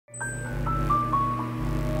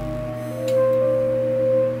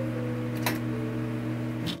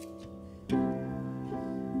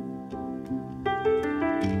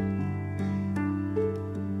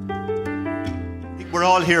we're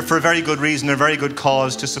all here for a very good reason, a very good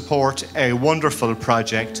cause, to support a wonderful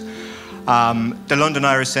project. The London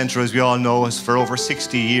Irish Centre, as we all know, has for over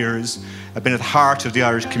 60 years been at the heart of the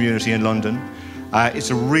Irish community in London. It's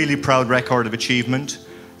a really proud record of achievement.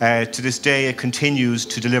 To this day, it continues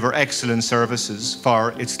to deliver excellent services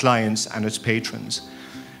for its clients and its patrons.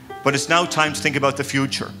 But it's now time to think about the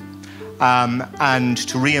future and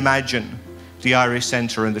to reimagine the Irish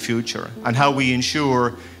Centre in the future and how we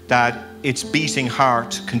ensure that its beating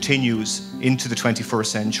heart continues into the 21st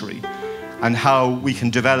century, and how we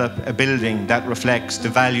can develop a building that reflects the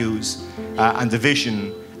values and the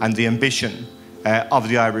vision and the ambition of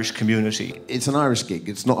the Irish community. It's an Irish gig,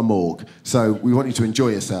 it's not a morgue, so we want you to enjoy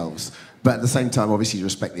yourselves, but at the same time, obviously,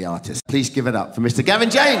 respect the artist. Please give it up for Mr.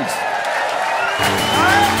 Gavin James.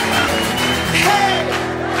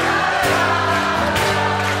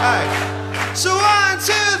 So 1, 2,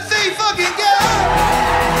 3, fucking go!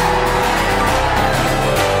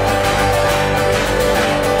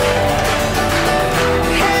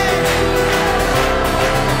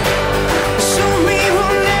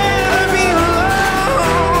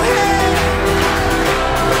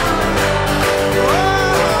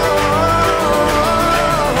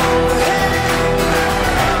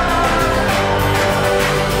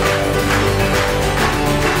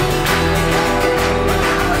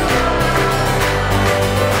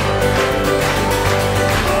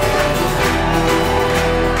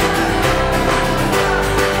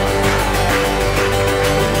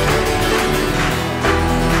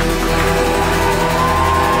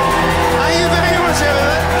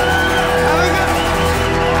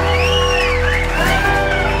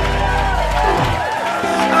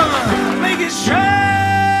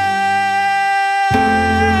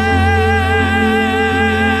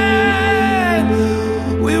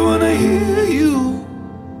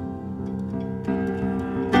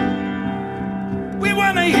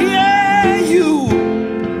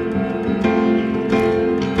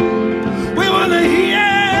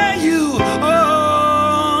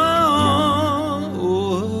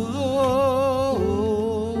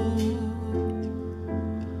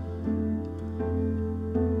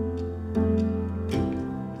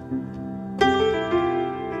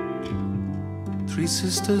 Three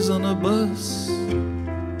sisters on a bus,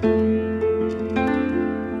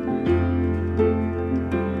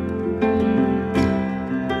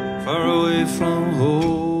 far away from home.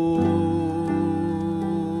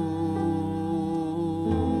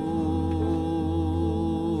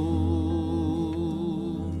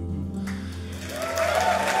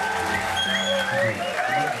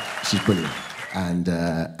 She's brilliant,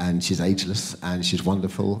 and she's ageless, and she's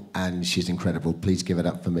wonderful, and she's incredible. Please give it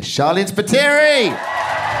up for Miss Charlene Spiteri.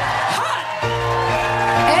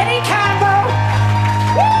 Eddie Campbell.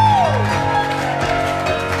 Woo!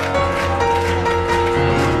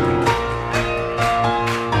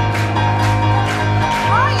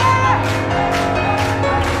 Oh yeah!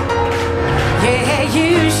 Yeah, you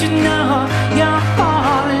should know you're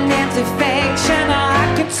falling into fiction.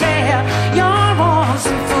 I can tell you're on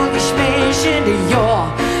some foolish mission to your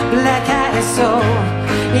black-eyed soul.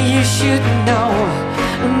 You should know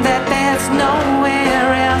that there's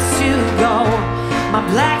nowhere else to go. My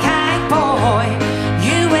black-eyed boy,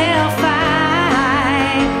 you will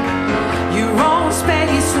find your own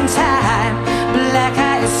space and time.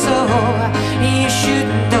 Black-eyed soul, you should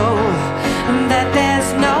know that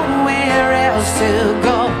there's nowhere else to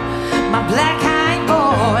go. My black-eyed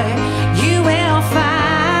boy, you will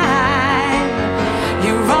find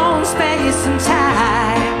your own space and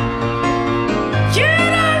time. You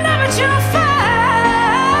don't know what you'll find.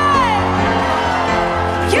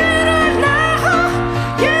 You don't know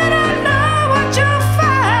what you'll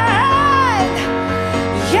find.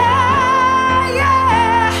 Yeah,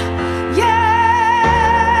 yeah, yeah.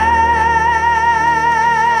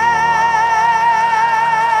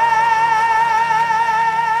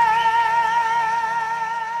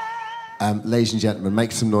 Ladies and gentlemen,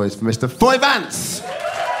 make some noise for Mr. Foy Vance.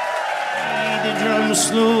 The drum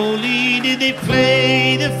slowly, did they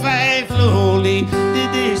play the fife slowly?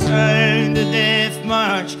 Did they sound the death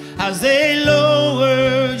march as they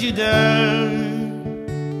lowered you down?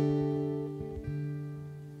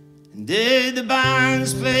 Did the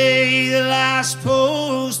bands play the last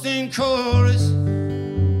post and chorus?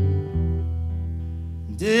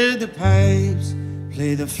 Did the pipes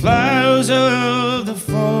play the flowers of the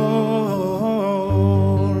forest?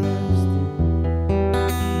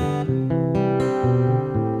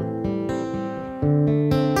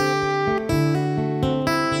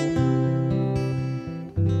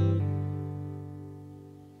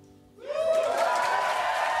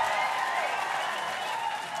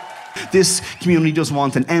 This community doesn't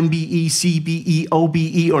want an MBE, CBE,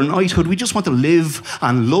 OBE, or knighthood. We just want to live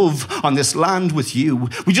and love on this land with you.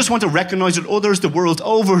 We just want to recognise that others the world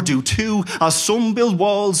over do too. As some build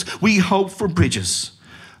walls, we hope for bridges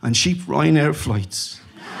and cheap Ryanair flights.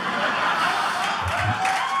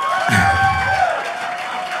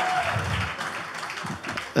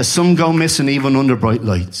 As some go missing even under bright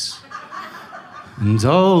lights. And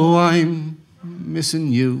oh, I'm missing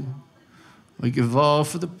you. I give all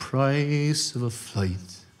for the price of a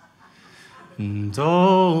flight. And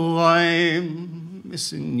oh, I'm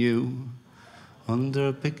missing you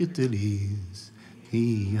under Piccadilly's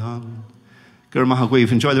neon.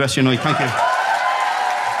 Gurmahagweave, enjoy the rest of your night. Thank you.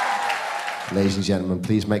 Ladies and gentlemen,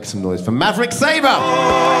 please make some noise for Maverick Sabre.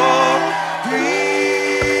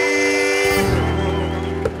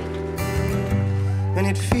 And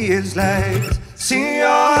it feels like it's in your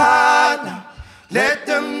heart now. Let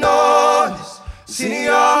them know it's in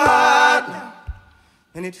your heart now.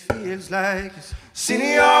 And it feels like it's in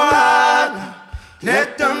your heart now.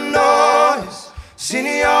 Let them know it's in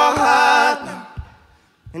your heart now.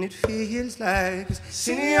 And it feels like it's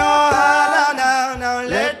in your heart now.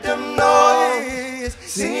 Let them know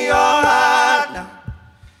it's in your heart now.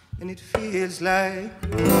 And it feels like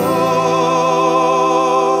oh,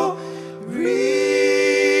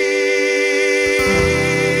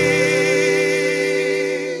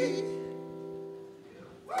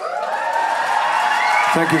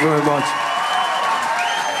 Thank you very much.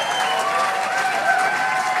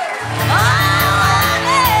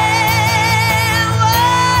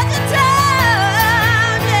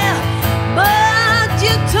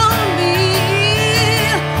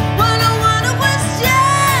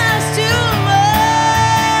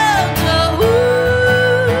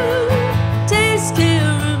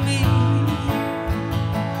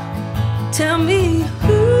 Tell me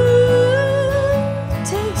who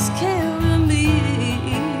takes care of me.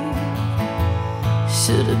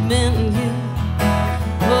 Should have been you.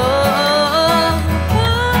 Oh,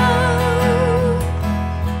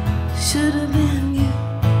 should have been you.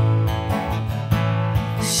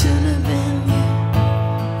 Should have been you.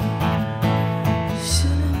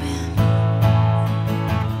 Should have been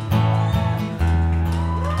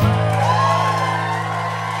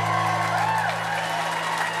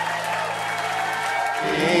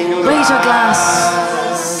you. Raise your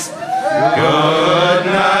glass. good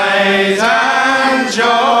night and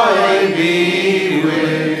joy be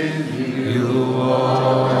with you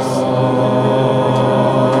all.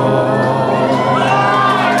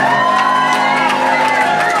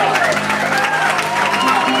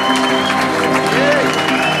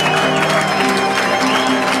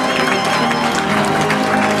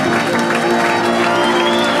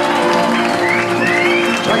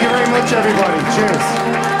 Thank you very much, everybody.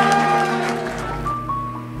 Cheers.